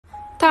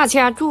大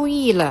家注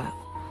意了，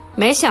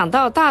没想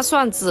到大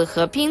蒜子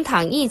和冰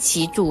糖一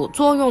起煮，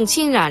作用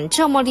竟然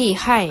这么厉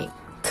害，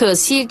可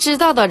惜知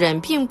道的人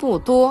并不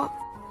多。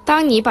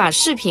当你把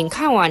视频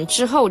看完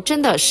之后，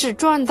真的是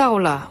赚到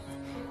了。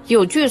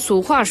有句俗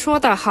话说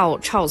得好，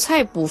炒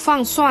菜不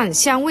放蒜，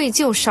香味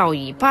就少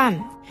一半。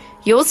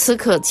由此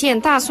可见，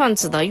大蒜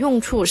子的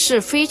用处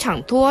是非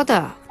常多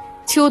的。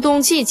秋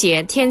冬季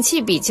节天气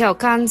比较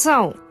干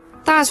燥，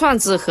大蒜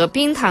子和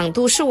冰糖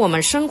都是我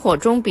们生活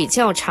中比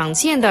较常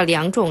见的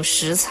两种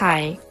食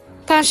材，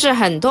但是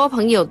很多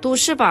朋友都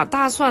是把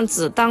大蒜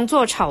子当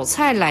作炒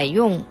菜来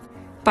用，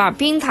把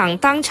冰糖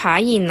当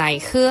茶饮来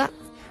喝，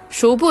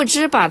殊不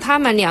知把它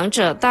们两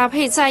者搭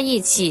配在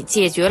一起，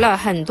解决了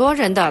很多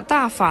人的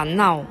大烦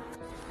恼。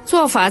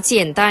做法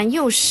简单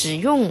又实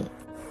用，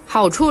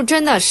好处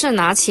真的是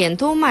拿钱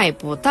都买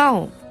不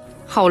到。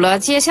好了，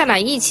接下来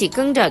一起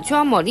跟着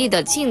娟魔力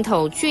的镜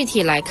头具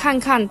体来看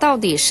看到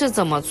底是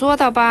怎么做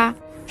的吧。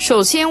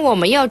首先我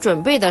们要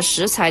准备的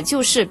食材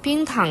就是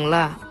冰糖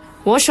了。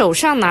我手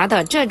上拿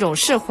的这种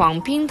是黄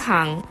冰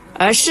糖，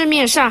而市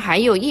面上还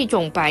有一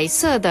种白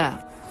色的。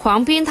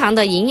黄冰糖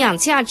的营养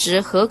价值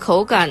和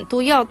口感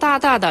都要大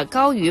大的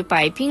高于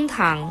白冰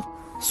糖，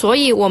所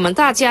以我们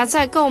大家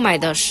在购买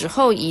的时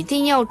候一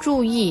定要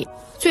注意，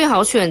最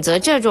好选择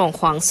这种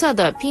黄色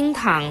的冰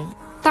糖。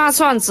大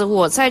蒜子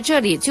我在这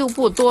里就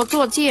不多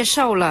做介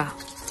绍了，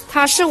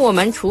它是我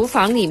们厨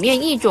房里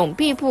面一种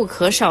必不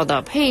可少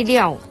的配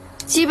料，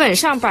基本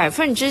上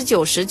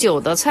99%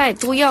的菜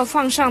都要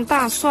放上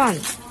大蒜，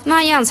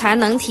那样才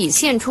能体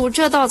现出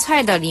这道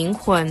菜的灵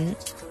魂。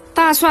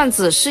大蒜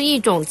子是一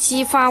种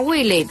激发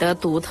味蕾的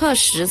独特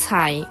食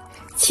材，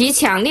其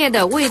强烈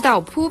的味道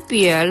扑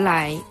鼻而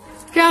来，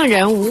让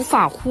人无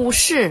法忽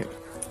视。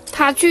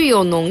它具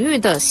有浓郁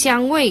的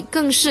香味，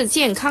更是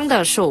健康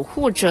的守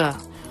护者。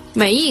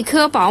每一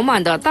颗饱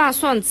满的大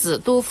蒜子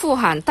都富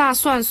含大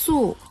蒜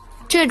素，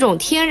这种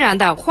天然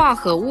的化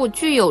合物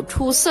具有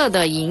出色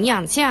的营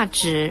养价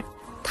值，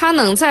它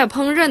能在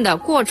烹饪的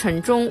过程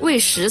中为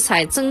食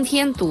材增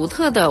添独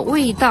特的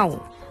味道。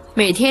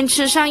每天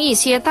吃上一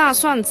些大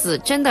蒜子，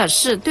真的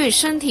是对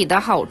身体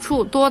的好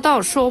处多到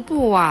说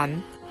不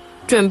完。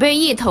准备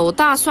一头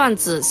大蒜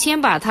子，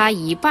先把它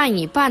一半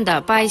一半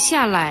的掰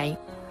下来，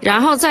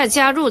然后再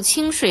加入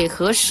清水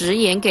和食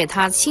盐给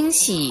它清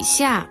洗一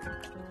下，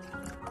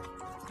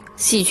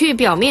洗去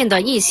表面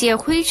的一些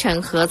灰尘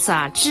和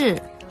杂质。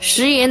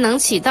食盐能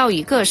起到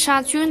一个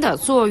杀菌的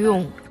作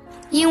用，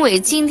因为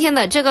今天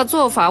的这个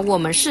做法我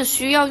们是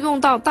需要用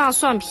到大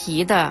蒜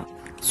皮的，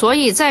所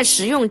以在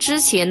食用之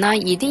前呢，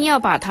一定要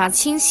把它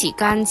清洗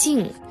干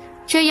净，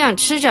这样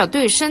吃着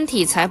对身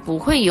体才不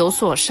会有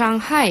所伤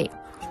害。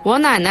我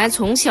奶奶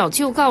从小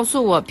就告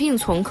诉我病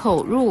从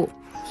口入，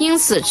因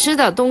此吃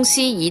的东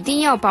西一定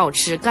要保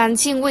持干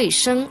净卫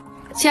生，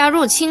加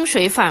入清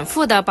水反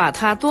复的把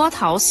它多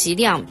淘洗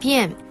2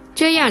遍，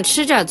这样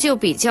吃着就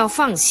比较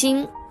放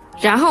心。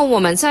然后我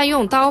们再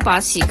用刀把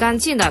洗干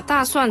净的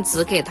大蒜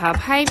子给它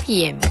拍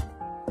扁，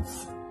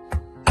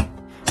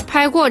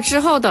拍过之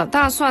后的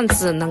大蒜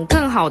子能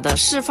更好的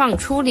释放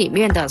出里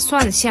面的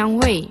蒜香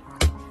味。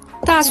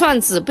大蒜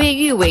子被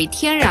誉为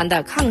天然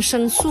的抗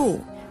生素，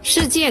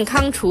是健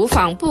康厨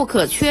房不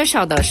可缺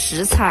少的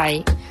食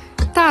材。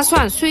大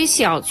蒜虽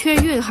小，却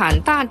蕴含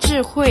大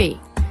智慧，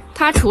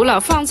它除了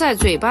放在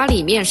嘴巴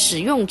里面食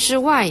用之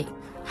外，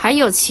还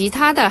有其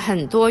他的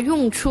很多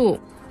用处。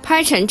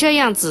拍成这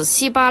样子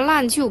稀巴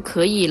烂就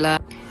可以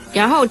了，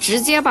然后直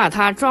接把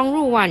它装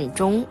入碗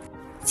中，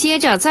接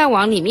着再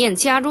往里面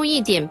加入一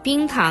点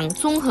冰糖，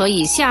综合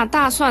一下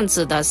大蒜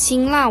子的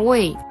辛辣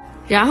味，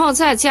然后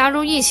再加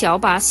入一小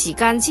把洗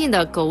干净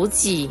的枸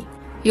杞。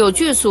有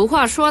句俗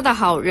话说得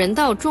好，人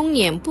到中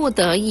年不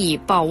得已，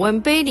保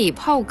温杯里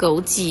泡枸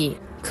杞，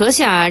可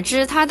想而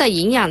知它的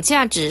营养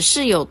价值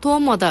是有多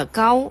么的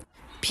高。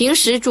平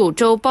时煮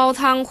粥煲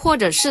汤或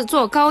者是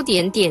做糕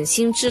点点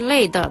心之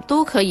类的，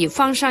都可以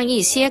放上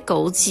一些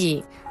枸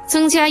杞，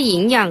增加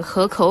营养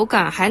和口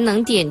感，还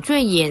能点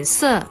缀颜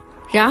色。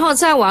然后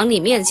再往里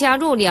面加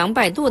入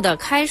200度的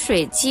开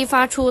水，激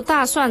发出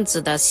大蒜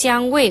子的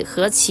香味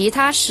和其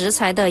他食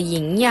材的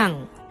营养。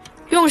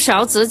用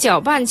勺子搅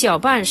拌搅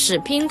拌，使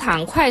冰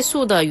糖快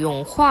速的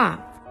融化。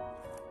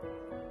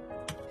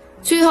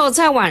最后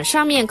在碗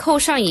上面扣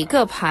上一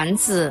个盘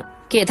子，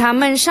给它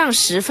焖上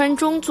10分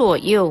钟左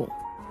右，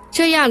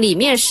这样里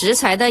面食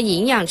材的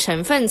营养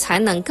成分才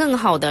能更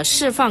好的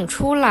释放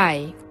出来。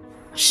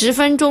10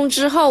分钟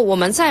之后，我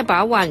们再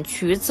把碗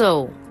取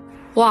走。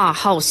哇，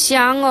好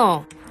香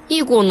哦！一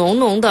股浓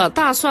浓的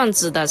大蒜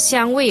子的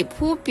香味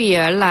扑鼻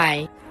而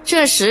来。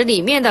这时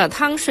里面的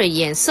汤水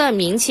颜色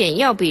明显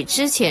要比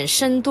之前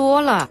深多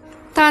了，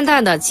淡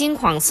淡的金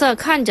黄色，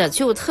看着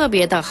就特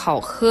别的好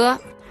喝。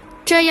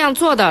这样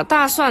做的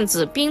大蒜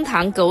子冰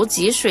糖枸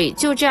杞水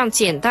就这样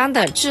简单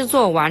的制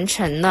作完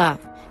成了。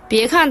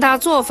别看它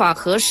做法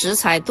和食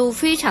材都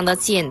非常的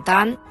简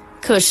单，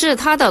可是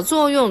它的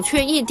作用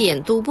却一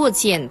点都不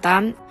简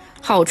单，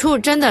好处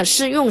真的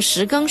是用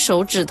10根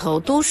手指头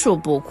都数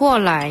不过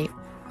来，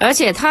而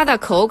且它的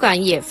口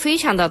感也非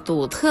常的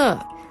独特，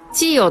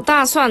既有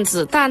大蒜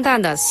子淡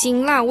淡的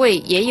辛辣味，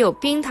也有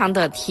冰糖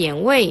的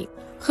甜味，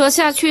喝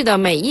下去的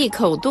每一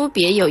口都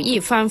别有一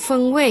番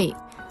风味，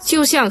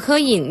就像喝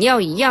饮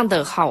料一样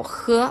的好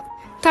喝，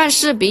但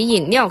是比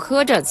饮料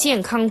喝着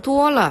健康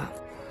多了。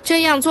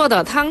这样做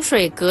的汤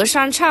水隔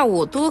三差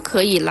五都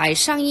可以来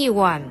上一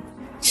碗，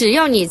只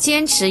要你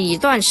坚持一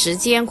段时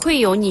间，会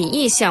有你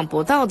意想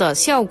不到的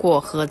效果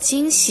和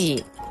惊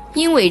喜。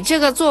因为这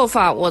个做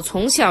法，我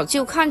从小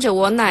就看着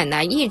我奶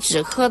奶一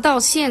直喝到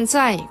现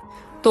在，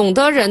懂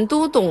的人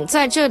都懂，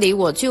在这里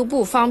我就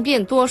不方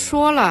便多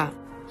说了，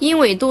因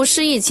为都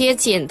是一些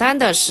简单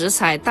的食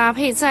材搭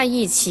配在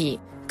一起，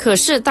可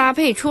是搭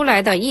配出来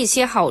的一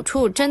些好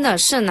处真的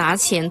是拿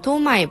钱都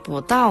买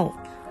不到。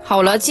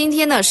好了，今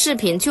天的视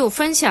频就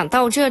分享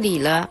到这里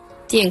了，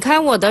点开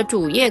我的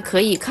主页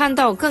可以看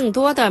到更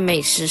多的美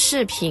食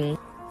视频，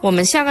我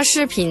们下个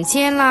视频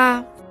见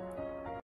啦。